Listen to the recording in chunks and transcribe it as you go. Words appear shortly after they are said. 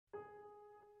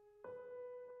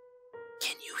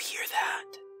you hear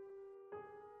that?"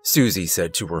 Susie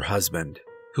said to her husband,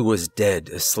 who was dead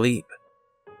asleep.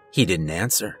 He didn't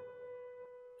answer.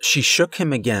 She shook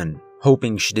him again,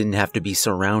 hoping she didn't have to be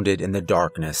surrounded in the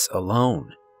darkness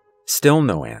alone. Still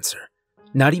no answer,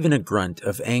 not even a grunt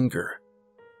of anger.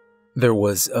 There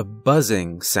was a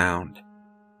buzzing sound.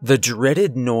 The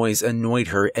dreaded noise annoyed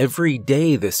her every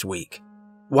day this week.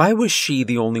 Why was she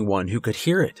the only one who could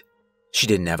hear it? She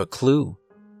didn't have a clue.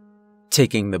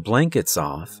 Taking the blankets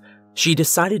off, she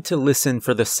decided to listen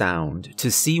for the sound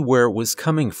to see where it was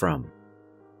coming from.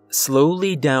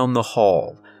 Slowly down the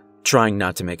hall, trying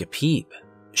not to make a peep,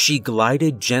 she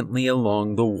glided gently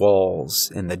along the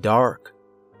walls in the dark.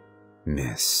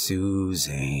 "Miss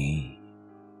Susie,"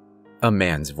 a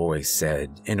man's voice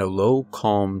said in a low,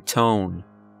 calm tone.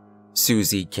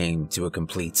 Susie came to a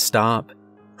complete stop.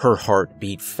 Her heart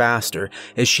beat faster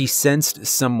as she sensed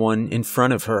someone in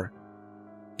front of her.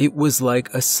 It was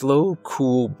like a slow,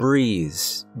 cool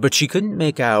breeze, but she couldn't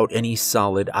make out any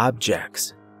solid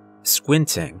objects.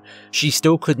 Squinting, she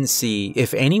still couldn't see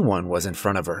if anyone was in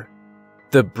front of her.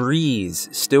 The breeze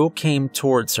still came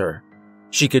towards her.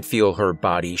 She could feel her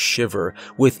body shiver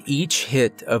with each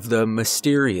hit of the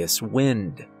mysterious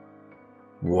wind.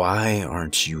 "Why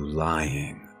aren't you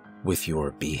lying with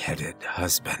your beheaded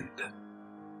husband?"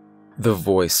 The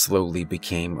voice slowly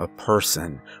became a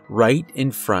person right in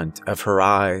front of her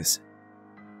eyes.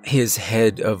 His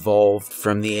head evolved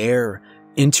from the air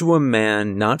into a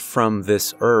man not from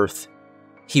this earth.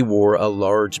 He wore a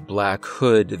large black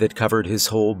hood that covered his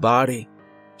whole body.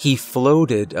 He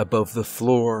floated above the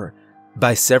floor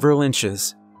by several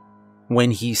inches.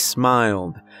 When he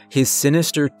smiled, his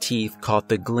sinister teeth caught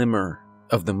the glimmer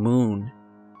of the moon.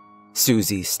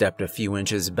 Susie stepped a few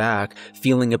inches back,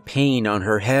 feeling a pain on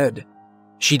her head.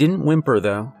 She didn't whimper,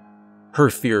 though. Her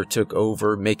fear took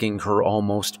over, making her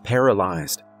almost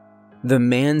paralyzed. The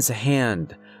man's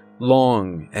hand,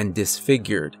 long and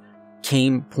disfigured,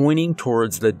 came pointing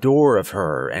towards the door of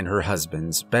her and her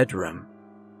husband's bedroom.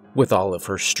 With all of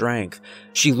her strength,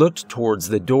 she looked towards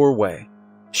the doorway.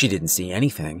 She didn't see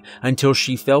anything until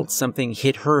she felt something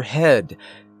hit her head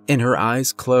and her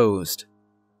eyes closed.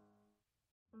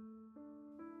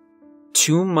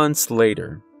 2 months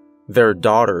later, their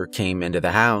daughter came into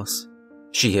the house.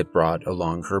 She had brought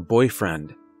along her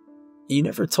boyfriend. "You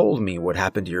never told me what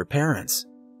happened to your parents,"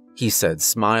 he said,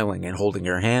 smiling and holding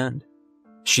her hand.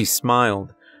 She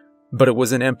smiled, but it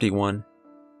was an empty one.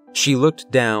 She looked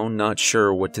down, not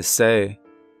sure what to say.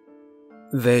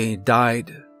 "They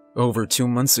died over 2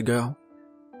 months ago.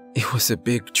 It was a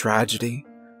big tragedy.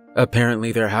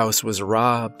 Apparently their house was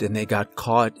robbed and they got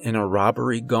caught in a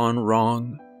robbery gone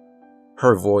wrong."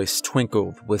 Her voice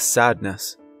twinkled with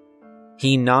sadness.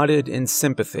 He nodded in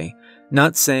sympathy,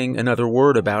 not saying another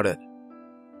word about it.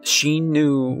 She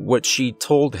knew what she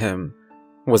told him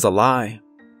was a lie.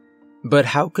 But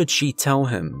how could she tell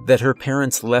him that her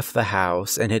parents left the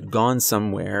house and had gone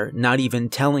somewhere, not even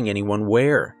telling anyone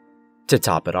where? To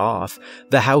top it off,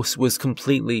 the house was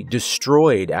completely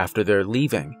destroyed after their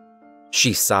leaving.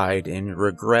 She sighed in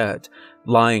regret,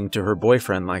 lying to her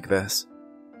boyfriend like this.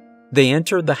 They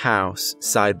entered the house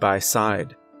side by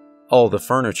side. All the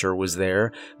furniture was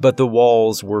there, but the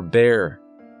walls were bare.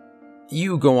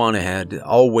 "You go on ahead.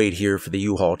 I'll wait here for the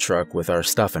U-Haul truck with our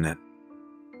stuff in it."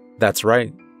 That's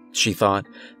right, she thought.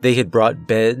 They had brought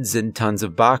beds and tons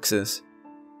of boxes.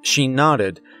 She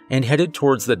nodded and headed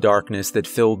towards the darkness that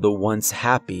filled the once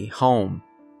happy home.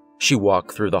 She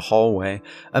walked through the hallway,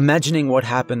 imagining what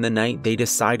happened the night they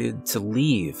decided to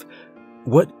leave.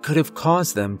 What could have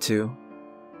caused them to?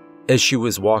 As she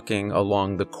was walking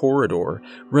along the corridor,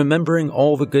 remembering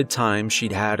all the good times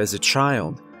she'd had as a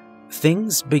child,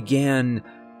 things began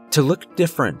to look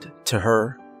different to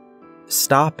her.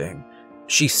 Stopping,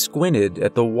 she squinted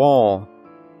at the wall.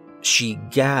 She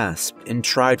gasped and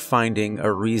tried finding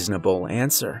a reasonable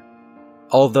answer,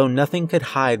 although nothing could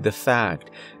hide the fact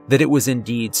that it was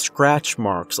indeed scratch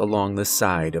marks along the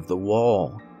side of the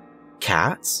wall.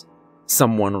 Cats?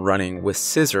 Someone running with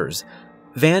scissors?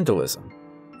 Vandalism?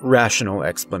 Rational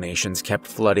explanations kept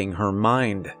flooding her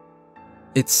mind.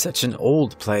 It's such an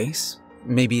old place.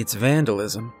 Maybe it's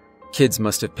vandalism. Kids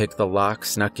must have picked the lock,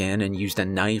 snuck in, and used a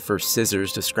knife or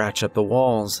scissors to scratch up the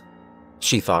walls.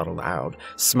 She thought aloud,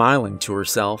 smiling to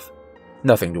herself.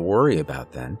 Nothing to worry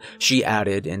about then, she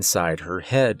added inside her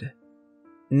head.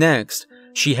 Next,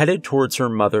 she headed towards her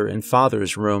mother and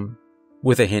father's room.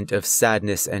 With a hint of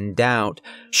sadness and doubt,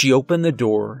 she opened the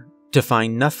door to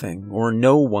find nothing or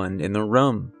no one in the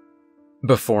room.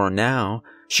 Before now,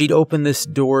 she'd opened this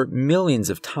door millions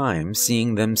of times,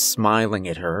 seeing them smiling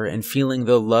at her and feeling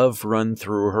the love run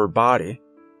through her body.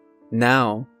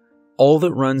 Now, All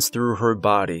that runs through her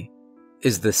body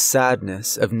is the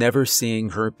sadness of never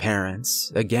seeing her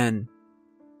parents again.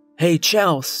 "Hey,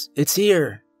 Chels, it's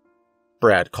here,"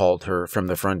 Brad called her from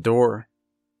the front door.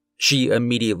 She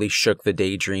immediately shook the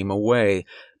daydream away,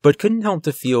 but couldn't help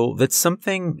to feel that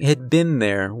something had been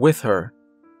there with her.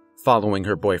 Following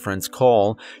her boyfriend's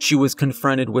call, she was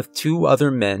confronted with 2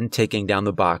 other men taking down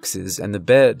the boxes and the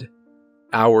bed.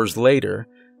 Hours later,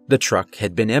 the truck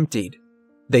had been emptied.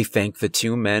 They thanked the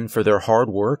 2 men for their hard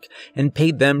work and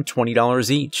paid them $20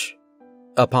 each.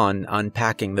 Upon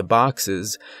unpacking the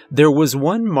boxes, there was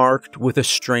one marked with a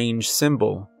strange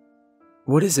symbol.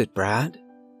 "What is it, Brad?"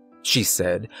 she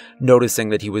said, noticing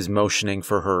that he was motioning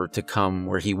for her to come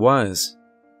where he was.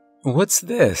 "What's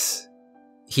this?"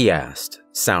 he asked,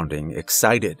 sounding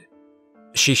excited.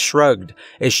 She shrugged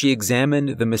as she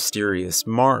examined the mysterious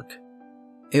mark.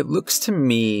 "It looks to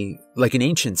me like an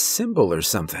ancient symbol or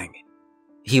something."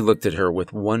 He looked at her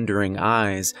with wondering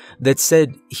eyes that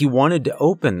said he wanted to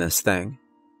open this thing.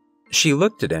 She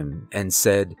looked at him and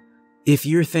said, "If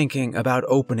you're thinking about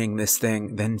opening this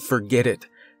thing, then forget it.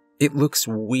 It looks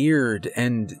weird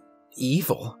and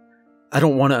evil. I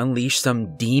don't want to unleash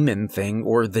some demon thing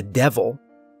or the devil."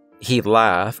 He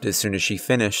laughed as soon as she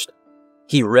finished.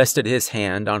 He rested his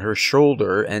hand on her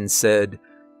shoulder and said,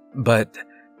 "But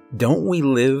don't we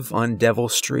live on Devil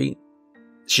Street?"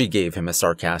 She gave him a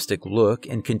sarcastic look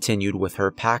and continued with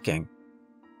her packing.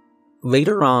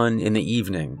 Later on in the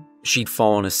evening, she'd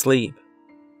fallen asleep.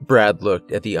 Brad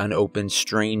looked at the unopened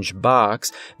strange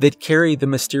box that carried the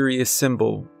mysterious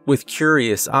symbol with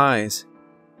curious eyes.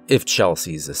 If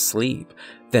Chelsea's asleep,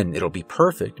 then it'll be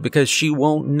perfect because she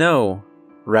won't know,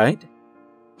 right?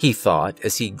 He thought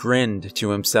as he grinned to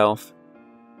himself.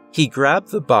 He grabbed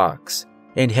the box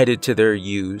and headed to their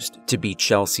used-to-be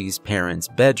Chelsea's parents'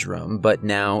 bedroom, but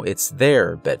now it's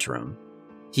their bedroom.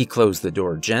 He closed the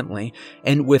door gently,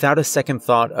 and without a second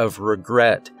thought of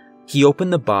regret, he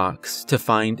opened the box to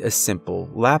find a simple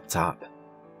laptop.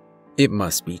 It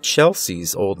must be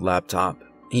Chelsea's old laptop,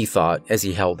 he thought as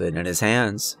he held it in his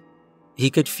hands. He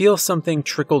could feel something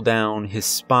trickle down his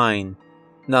spine.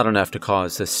 Not enough to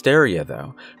cause hysteria,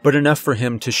 though, but enough for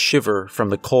him to shiver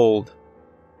from the cold.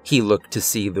 He looked to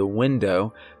see the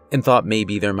window and thought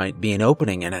maybe there might be an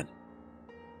opening in it.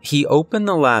 He opened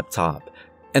the laptop,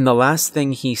 and the last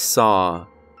thing he saw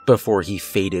before he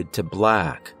faded to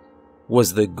black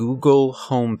was the Google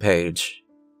homepage.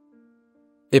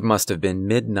 It must have been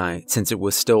midnight since it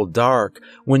was still dark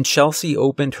when Chelsea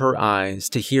opened her eyes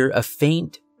to hear a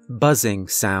faint buzzing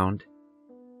sound.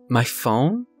 "My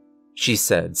phone?" she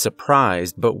said,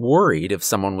 surprised but worried if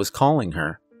someone was calling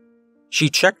her. She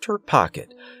checked her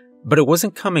pocket, but it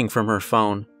wasn't coming from her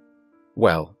phone.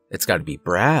 Well, it's got to be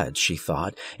Brad, she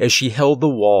thought, as she held the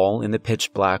wall in the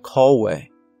pitch-black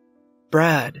hallway.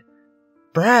 "Brad!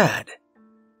 Brad!"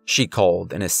 she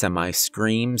called in a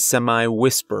semi-scream,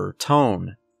 semi-whisper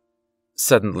tone.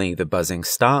 Suddenly, the buzzing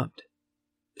stopped.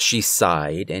 She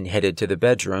sighed and headed to the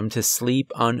bedroom to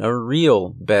sleep on a real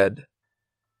bed.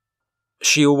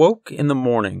 She awoke in the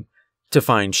morning to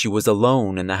find she was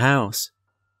alone in the house.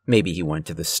 Maybe he went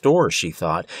to the store, she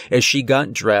thought, as she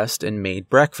got dressed and made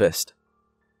breakfast.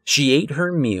 She ate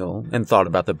her meal and thought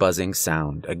about the buzzing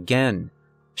sound again.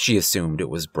 She assumed it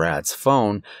was Brad's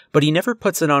phone, but he never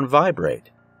puts it on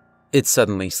vibrate. It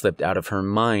suddenly slipped out of her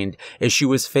mind as she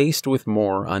was faced with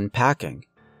more unpacking.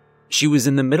 She was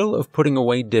in the middle of putting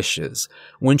away dishes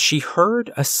when she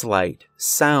heard a slight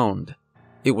sound.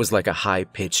 It was like a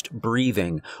high-pitched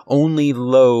breathing, only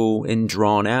low and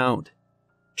drawn out.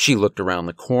 She looked around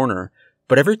the corner,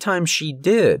 but every time she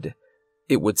did,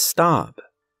 it would stop.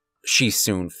 She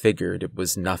soon figured it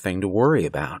was nothing to worry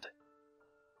about.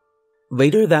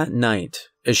 Later that night,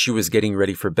 as she was getting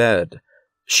ready for bed,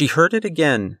 she heard it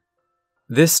again.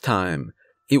 This time,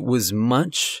 it was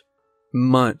much,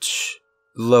 much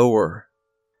lower.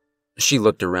 She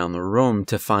looked around the room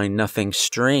to find nothing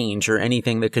strange or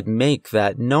anything that could make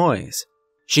that noise.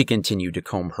 She continued to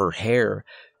comb her hair,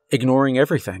 ignoring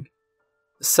everything.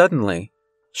 Suddenly,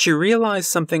 she realized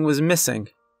something was missing.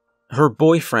 Her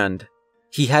boyfriend.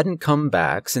 He hadn't come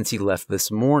back since he left this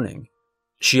morning.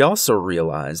 She also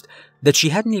realized that she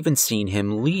hadn't even seen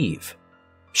him leave.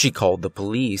 She called the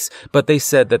police, but they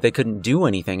said that they couldn't do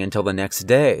anything until the next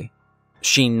day.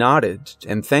 She nodded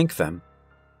and thanked them.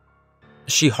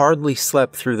 She hardly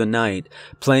slept through the night,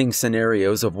 playing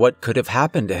scenarios of what could have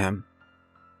happened to him.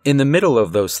 In the middle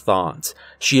of those thoughts,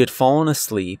 she had fallen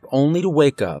asleep only to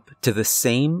wake up to the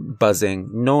same buzzing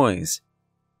noise.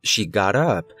 She got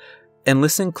up and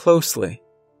listened closely.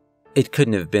 It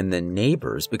couldn't have been the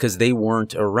neighbors because they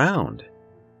weren't around.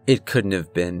 It couldn't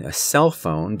have been a cell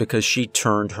phone because she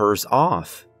turned hers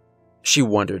off. She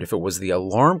wondered if it was the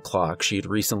alarm clock she had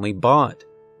recently bought.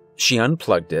 She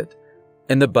unplugged it,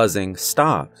 and the buzzing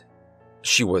stopped.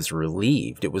 She was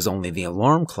relieved it was only the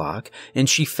alarm clock, and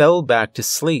she fell back to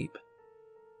sleep.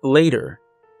 Later,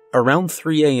 around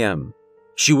 3 a.m.,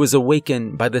 she was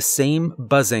awakened by the same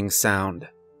buzzing sound.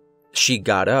 She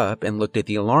got up and looked at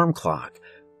the alarm clock.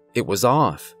 It was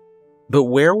off. But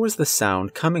where was the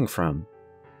sound coming from?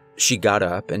 She got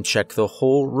up and checked the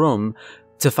whole room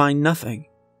to find nothing.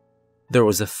 There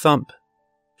was a thump.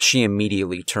 She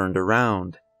immediately turned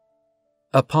around.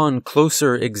 Upon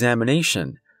closer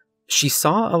examination, she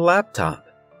saw a laptop.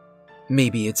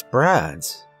 Maybe it's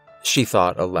Brad's, she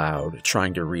thought aloud,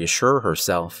 trying to reassure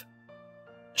herself.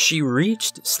 She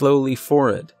reached slowly for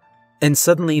it, and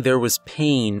suddenly there was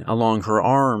pain along her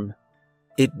arm.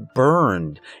 It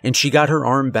burned, and she got her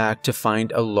arm back to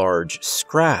find a large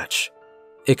scratch.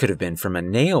 It could have been from a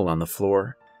nail on the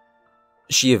floor.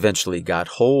 She eventually got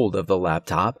hold of the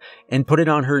laptop and put it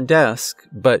on her desk,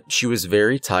 but she was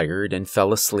very tired and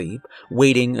fell asleep,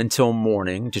 waiting until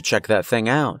morning to check that thing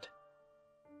out.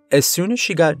 As soon as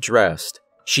she got dressed,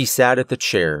 she sat at the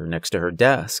chair next to her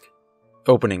desk.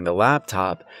 Opening the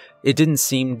laptop, it didn't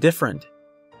seem different,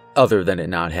 other than it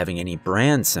not having any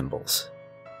brand symbols.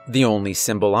 The only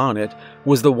symbol on it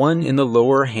was the one in the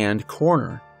lower hand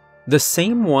corner, the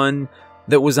same one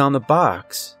that was on the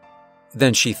box.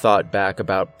 Then she thought back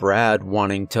about Brad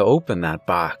wanting to open that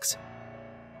box.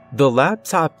 The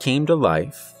laptop came to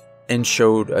life and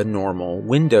showed a normal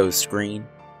Windows screen.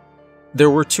 There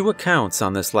were 2 accounts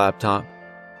on this laptop.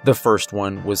 The first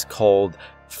one was called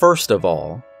First of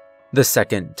All, the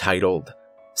second titled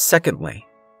Secondly.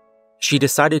 She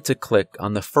decided to click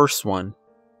on the first one.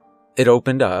 It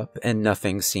opened up and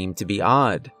nothing seemed to be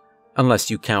odd,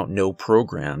 unless you count no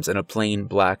programs and a plain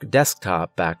black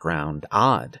desktop background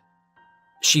odd.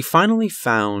 She finally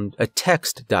found a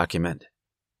text document.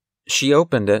 She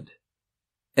opened it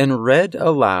and read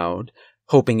aloud,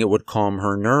 hoping it would calm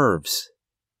her nerves.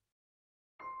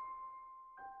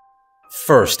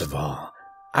 First of all,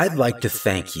 I'd like to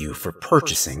thank you for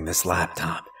purchasing this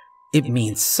laptop. It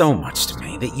means so much to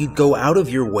me that you'd go out of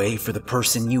your way for the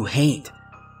person you hate.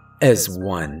 As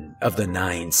one of the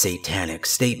 9 satanic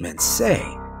statements say,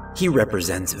 he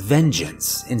represents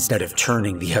vengeance instead of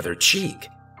turning the other cheek.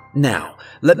 Now,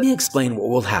 let me explain what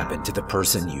will happen to the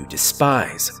person you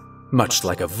despise. Much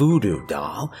like a voodoo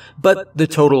doll, but the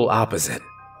total opposite.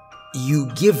 You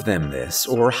give them this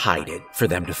or hide it for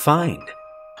them to find.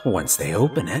 Once they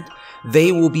open it,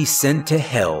 they will be sent to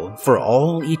hell for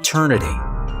all eternity.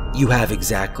 You have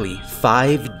exactly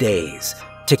 5 days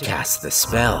to cast the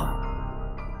spell.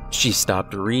 She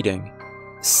stopped reading.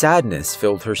 Sadness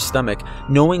filled her stomach,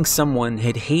 knowing someone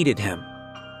had hated him.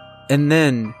 And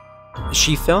then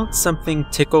she felt something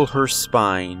tickle her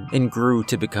spine and grew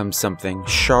to become something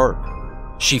sharp.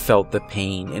 She felt the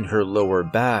pain in her lower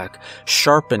back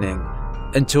sharpening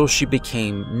until she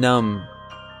became numb.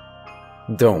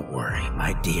 Don't worry,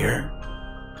 my dear.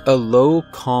 A low,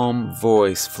 calm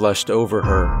voice flushed over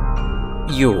her.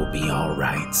 You'll be all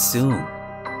right soon.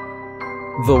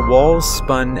 The walls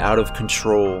spun out of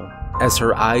control as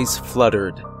her eyes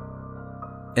fluttered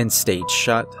and stayed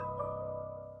shut.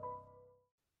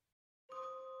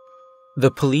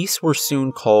 The police were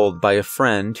soon called by a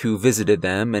friend who visited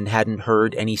them and hadn't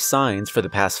heard any signs for the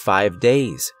past 5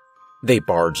 days. They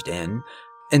barged in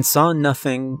and saw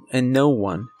nothing and no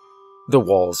one. The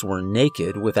walls were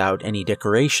naked without any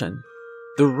decoration.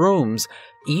 The rooms,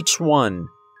 each one,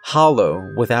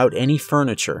 hollow without any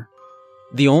furniture.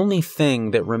 The only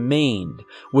thing that remained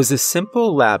was a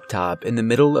simple laptop in the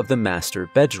middle of the master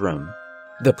bedroom.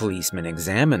 The policeman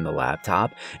examined the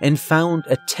laptop and found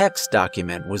a text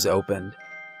document was opened.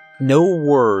 No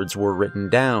words were written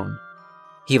down.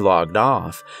 He logged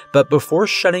off, but before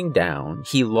shutting down,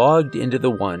 he logged into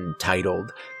the one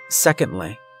titled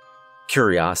Secondly.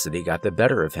 Curiosity got the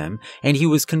better of him, and he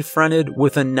was confronted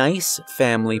with a nice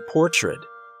family portrait.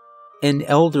 An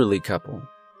elderly couple,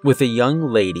 with a young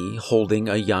lady holding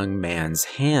a young man's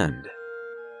hand.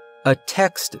 A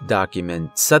text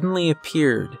document suddenly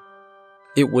appeared.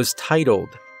 It was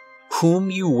titled,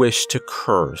 Whom You Wish to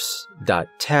Curse.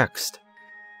 Text.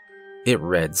 It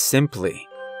read simply,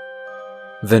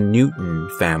 The Newton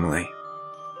Family.